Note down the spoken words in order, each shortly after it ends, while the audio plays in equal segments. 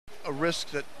a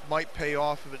risk that might pay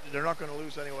off. But they're not going to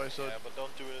lose anyway. So yeah, but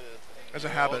don't do it as a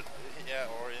habit. Yeah,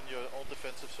 or in your own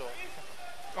defensive zone.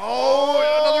 Oh,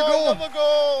 another goal! Another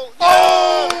goal!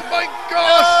 Oh my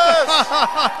gosh!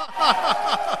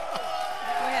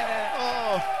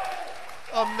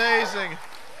 Oh, amazing!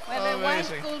 Well,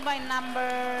 amazing. a white goal by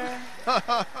number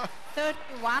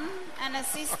 31 and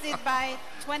assisted by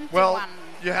 21. Well,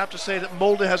 you have to say that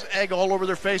Molde has egg all over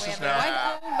their faces now.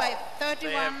 White goal by 31,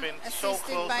 they have been so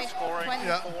assisted close by to scoring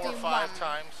 21. 4 or 5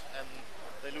 times, and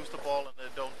they lose the ball and they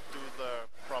don't do the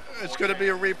proper. It's going to be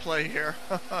a replay here.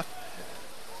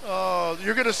 Oh,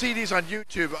 you're going to see these on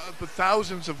YouTube with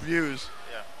thousands of views.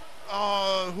 Yeah.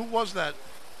 Oh, who was that?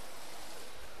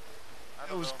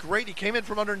 It was great. He came in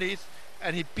from underneath,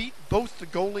 and he beat both the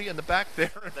goalie and the back there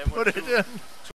and put it in.